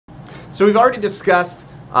So we've already discussed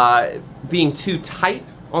being too tight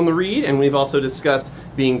on the reed, and we've also discussed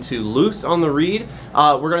being too loose on the reed.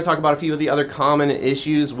 We're going to talk about a few of the other common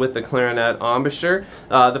issues with the clarinet embouchure.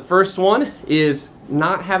 The first one is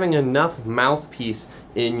not having enough mouthpiece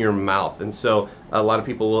in your mouth, and so a lot of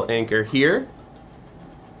people will anchor here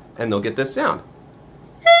and they'll get this sound.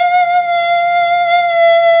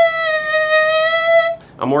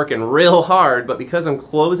 I'm working real hard, but because I'm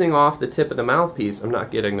closing off the tip of the mouthpiece, I'm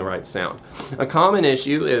not getting the right sound. A common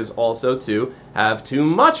issue is also to have too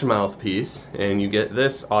much mouthpiece, and you get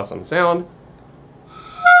this awesome sound.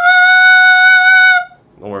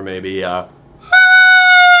 Or maybe,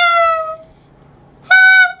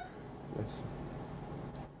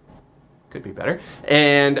 could be better.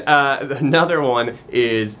 And another one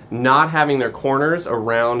is not having their corners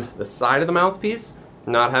around the side of the mouthpiece,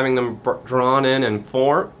 not having them drawn in and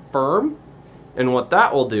firm. And what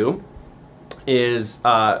that will do is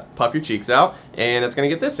puff your cheeks out, and it's going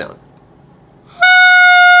to get this sound.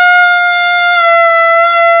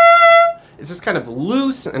 It's just kind of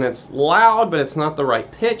loose and it's loud, but it's not the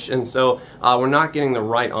right pitch, and so we're not getting the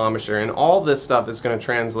right embouchure. And all this stuff is going to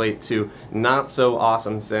translate to not so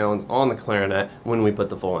awesome sounds on the clarinet when we put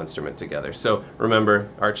the full instrument together. So remember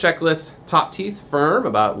our checklist: top teeth firm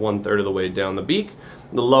about 1/3 of the way down the beak,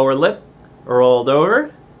 the lower lip rolled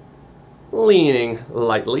over, leaning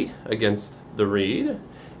lightly against the reed,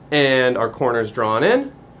 and our corners drawn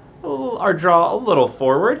in, our jaw a little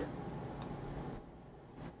forward.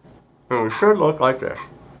 And we should look like this.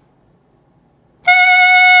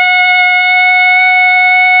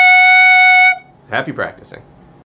 Happy practicing.